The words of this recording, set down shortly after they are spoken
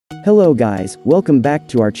Hello guys, welcome back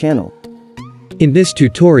to our channel. In this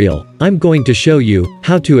tutorial, I'm going to show you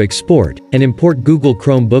how to export and import Google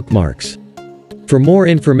Chrome bookmarks. For more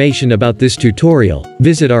information about this tutorial,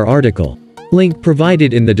 visit our article. Link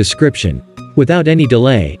provided in the description. Without any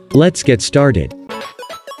delay, let's get started.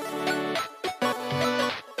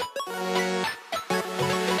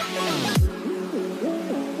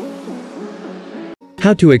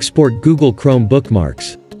 How to export Google Chrome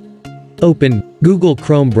bookmarks. Open Google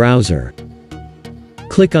Chrome browser.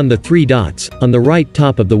 Click on the three dots on the right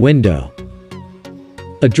top of the window.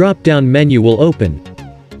 A drop-down menu will open.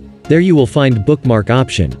 There you will find Bookmark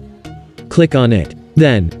option. Click on it.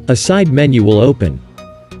 Then, a side menu will open.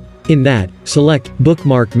 In that, select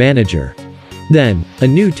Bookmark Manager. Then, a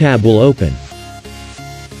new tab will open.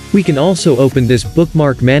 We can also open this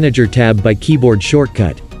Bookmark Manager tab by keyboard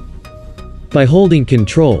shortcut. By holding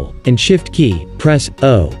Ctrl and Shift key, press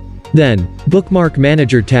O. Then, Bookmark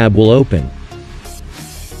Manager tab will open.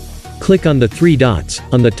 Click on the three dots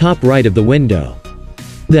on the top right of the window.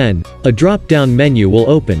 Then, a drop-down menu will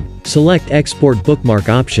open. Select Export Bookmark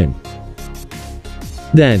option.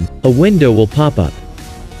 Then, a window will pop up.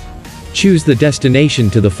 Choose the destination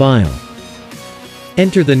to the file.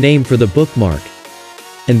 Enter the name for the bookmark.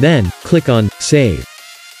 And then, click on Save.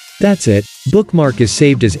 That's it, bookmark is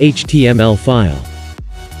saved as HTML file.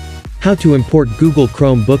 How to import Google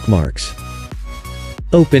Chrome bookmarks.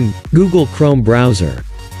 Open Google Chrome browser.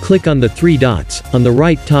 Click on the three dots on the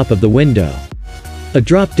right top of the window. A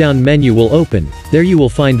drop-down menu will open. There you will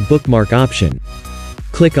find Bookmark option.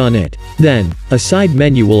 Click on it. Then, a side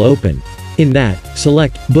menu will open. In that,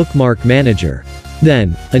 select Bookmark Manager.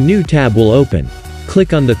 Then, a new tab will open.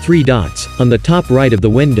 Click on the three dots on the top right of the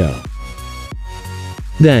window.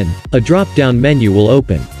 Then, a drop-down menu will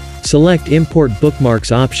open. Select Import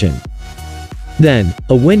Bookmarks option. Then,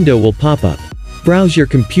 a window will pop up. Browse your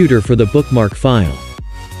computer for the bookmark file.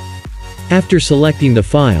 After selecting the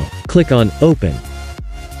file, click on Open.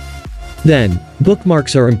 Then,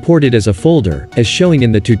 bookmarks are imported as a folder, as showing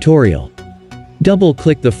in the tutorial.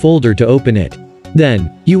 Double-click the folder to open it.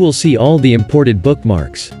 Then, you will see all the imported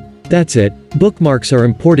bookmarks. That's it, bookmarks are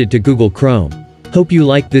imported to Google Chrome. Hope you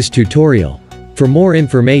liked this tutorial. For more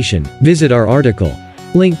information, visit our article.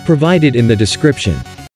 Link provided in the description.